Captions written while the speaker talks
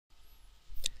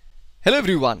Hello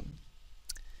everyone.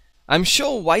 I'm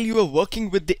sure while you were working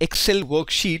with the Excel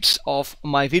worksheets of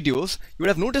my videos, you would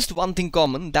have noticed one thing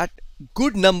common, that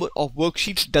good number of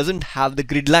worksheets doesn't have the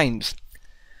grid lines.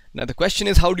 Now the question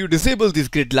is, how do you disable these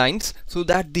grid lines so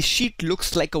that the sheet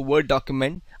looks like a Word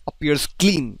document, appears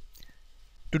clean?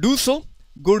 To do so,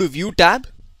 go to View tab.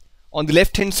 On the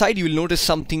left hand side you will notice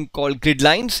something called grid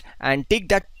lines, and take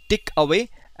that tick away,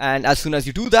 and as soon as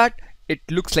you do that, it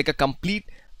looks like a complete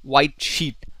white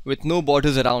sheet with no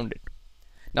borders around it.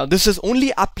 Now this is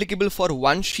only applicable for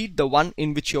one sheet, the one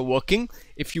in which you're working.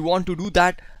 If you want to do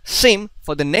that same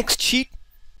for the next sheet,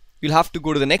 you'll have to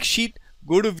go to the next sheet,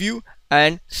 go to View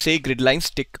and say grid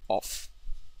lines tick off.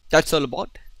 That's all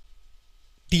about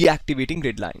deactivating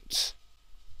grid lines.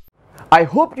 I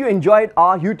hope you enjoyed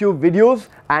our YouTube videos,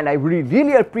 and I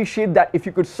really appreciate that if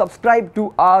you could subscribe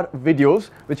to our videos,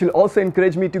 which will also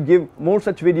encourage me to give more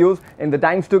such videos in the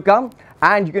times to come.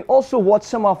 And you can also watch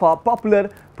some of our popular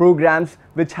programs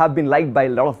which have been liked by a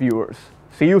lot of viewers.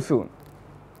 See you soon.